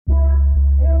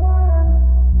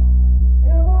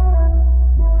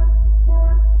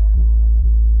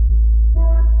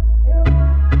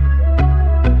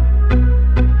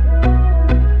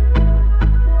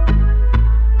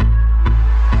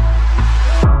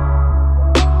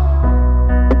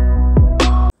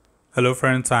Hello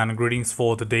friends and greetings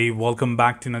for the day. Welcome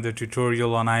back to another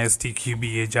tutorial on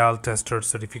ISTQB Agile Tester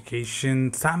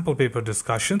Certification Sample Paper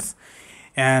Discussions.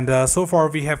 And so far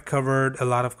we have covered a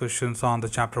lot of questions on the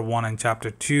chapter 1 and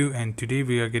chapter 2, and today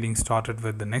we are getting started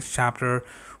with the next chapter,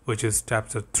 which is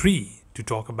chapter 3, to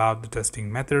talk about the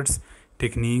testing methods,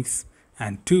 techniques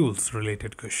and tools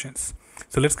related questions.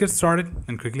 So let's get started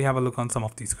and quickly have a look on some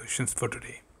of these questions for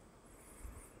today.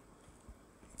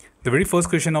 The very first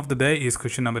question of the day is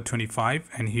question number 25,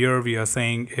 and here we are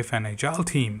saying if an agile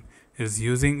team is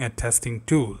using a testing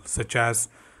tool such as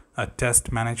a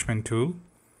test management tool,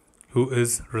 who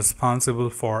is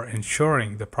responsible for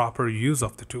ensuring the proper use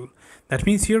of the tool? That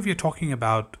means here we are talking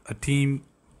about a team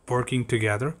working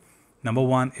together. Number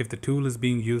one, if the tool is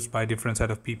being used by a different set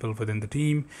of people within the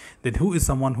team, then who is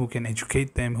someone who can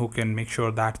educate them, who can make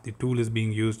sure that the tool is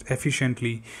being used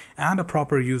efficiently, and a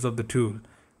proper use of the tool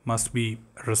must be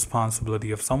a responsibility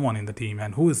of someone in the team,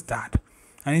 and who is that?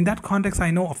 And in that context,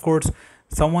 I know, of course,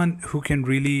 someone who can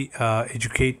really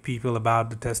educate people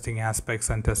about the testing aspects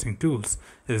and testing tools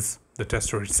is the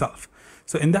tester itself.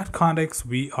 So in that context,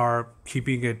 we are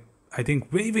keeping it, I think,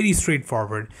 very, very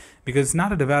straightforward, because it's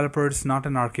not a developer, it's not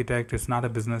an architect, it's not a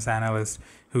business analyst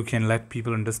who can let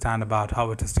people understand about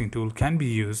how a testing tool can be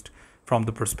used from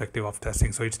the perspective of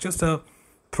testing. So it's just a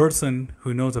person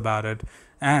who knows about it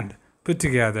and put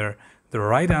together. The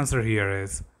right answer here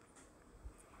is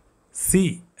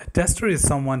C. A tester is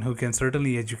someone who can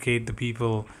certainly educate the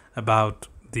people about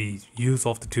the use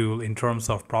of the tool in terms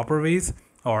of proper ways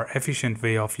or efficient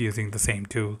way of using the same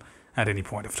tool at any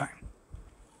point of time.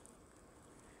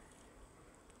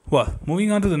 Well,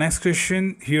 moving on to the next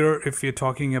question here, if we're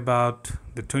talking about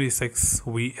the 26,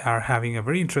 we are having a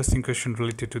very interesting question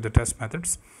related to the test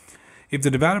methods. If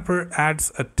the developer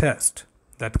adds a test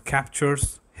that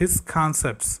captures his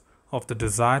concepts of the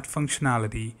desired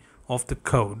functionality of the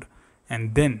code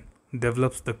and then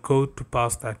develops the code to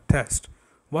pass that test,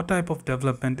 what type of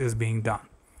development is being done?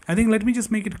 I think let me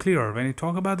just make it clear. When we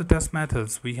talk about the test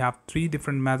methods, we have three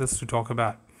different methods to talk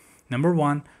about. Number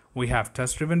one, we have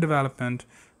test-driven development.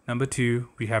 Number two,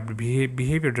 we have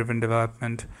behavior-driven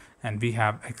development, and we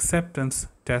have acceptance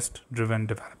test-driven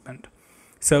development.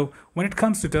 So when it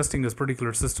comes to testing this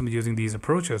particular system using these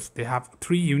approaches, they have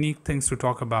three unique things to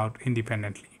talk about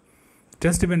independently.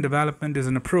 Test-driven development is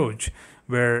an approach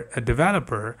where a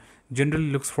developer generally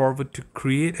looks forward to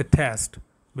create a test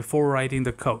before writing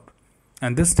the code.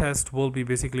 And this test will be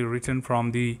basically written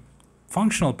from the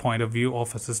functional point of view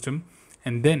of a system,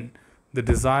 and then the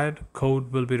desired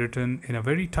code will be written in a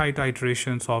very tight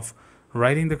iterations of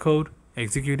writing the code,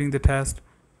 executing the test.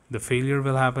 The failure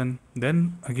will happen,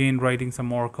 then again writing some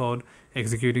more code,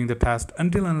 executing the test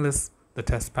until unless the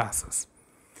test passes.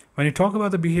 When you talk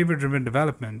about the behavior-driven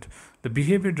development, the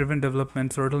behavior-driven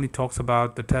development certainly talks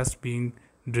about the test being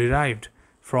derived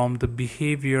from the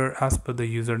behavior as per the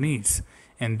user needs,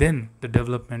 and then the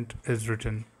development is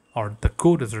written, or the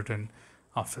code is written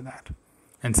after that.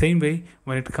 And same way,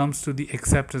 when it comes to the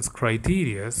acceptance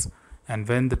criteria, and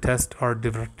when the tests are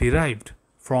derived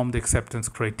from the acceptance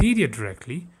criteria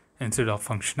directly, instead of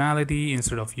functionality,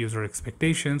 instead of user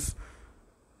expectations,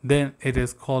 then it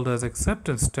is called as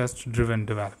acceptance test-driven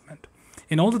development.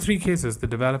 In all the three cases, the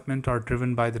development are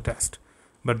driven by the test.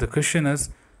 But the question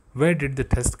is, where did the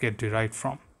test get derived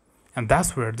from? And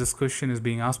that's where this question is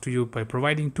being asked to you by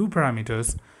providing two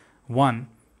parameters. One,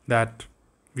 that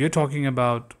we are talking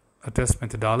about a test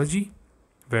methodology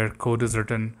where code is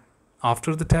written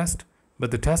after the test,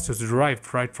 but the test is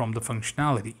derived right from the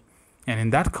functionality. And in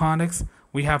that context,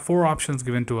 we have four options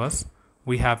given to us.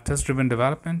 We have test-driven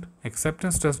development,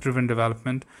 acceptance test-driven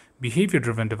development,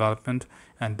 behavior-driven development,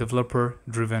 and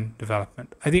developer-driven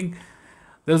development. I think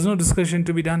there's no discussion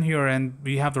to be done here, and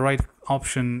we have the right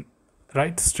option,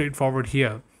 right straightforward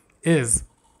here, is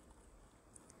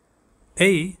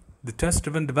A, the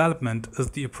test-driven development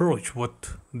is the approach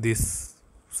what this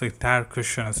entire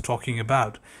question is talking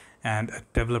about, and a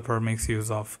developer makes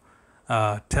use of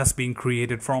tests being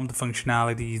created from the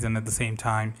functionalities, and at the same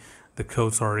time the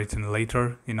codes are written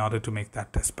later in order to make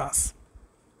that test pass.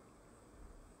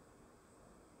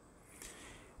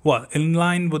 Well, in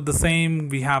line with the same,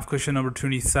 we have question number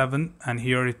 27, and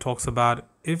here it talks about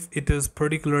if it is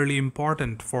particularly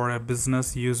important for a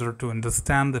business user to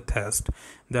understand the tests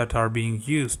that are being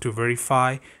used to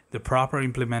verify the proper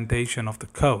implementation of the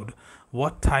code,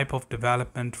 what type of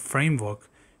development framework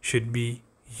should be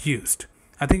used?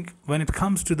 I think when it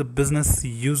comes to the business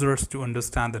users to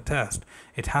understand the test,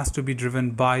 it has to be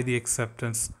driven by the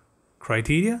acceptance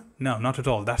criteria? No, not at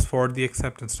all. That's for the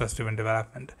acceptance test-driven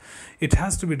development. It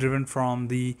has to be driven from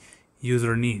the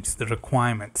user needs, the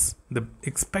requirements, the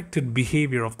expected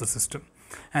behavior of the system.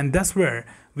 And that's where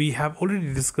we have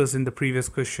already discussed in the previous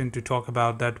question to talk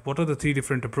about that what are the three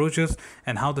different approaches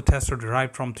and how the tests are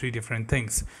derived from three different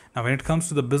things. Now, when it comes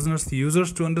to the business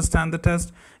users to understand the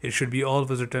test, it should be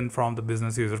always written from the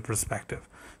business user perspective.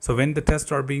 So when the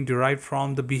tests are being derived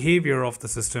from the behavior of the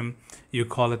system, you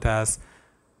call it as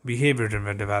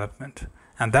behavior-driven development.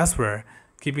 And that's where,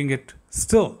 keeping it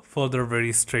still further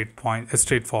very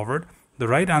straightforward, the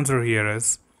right answer here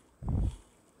is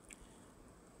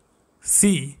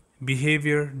C,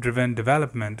 behavior-driven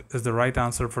development is the right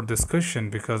answer for this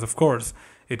question, because of course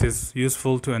it is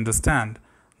useful to understand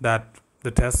that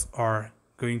the tests are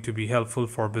going to be helpful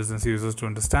for business users to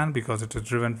understand, because it is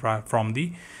driven from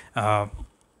the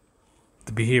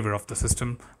behavior of the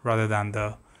system rather than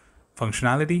the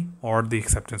functionality or the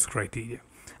acceptance criteria.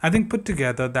 I think put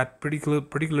together that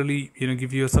particularly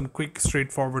give you some quick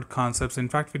straightforward concepts. In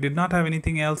fact, we did not have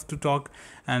anything else to talk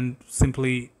and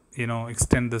simply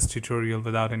extend this tutorial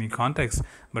without any context,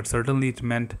 but certainly it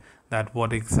meant that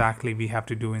what exactly we have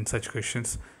to do in such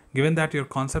questions. Given that your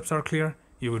concepts are clear,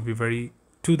 you would be very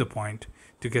to the point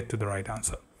to get to the right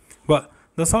answer. Well,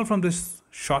 that's all from this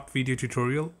short video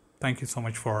tutorial. Thank you so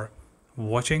much for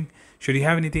watching. Should you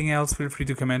have anything else, feel free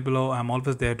to comment below. I'm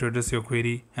always there to address your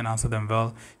query and answer them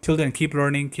well. Till then, keep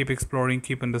learning, keep exploring,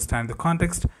 keep understanding the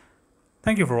context.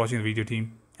 Thank you for watching the video,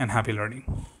 team, and happy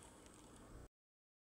learning.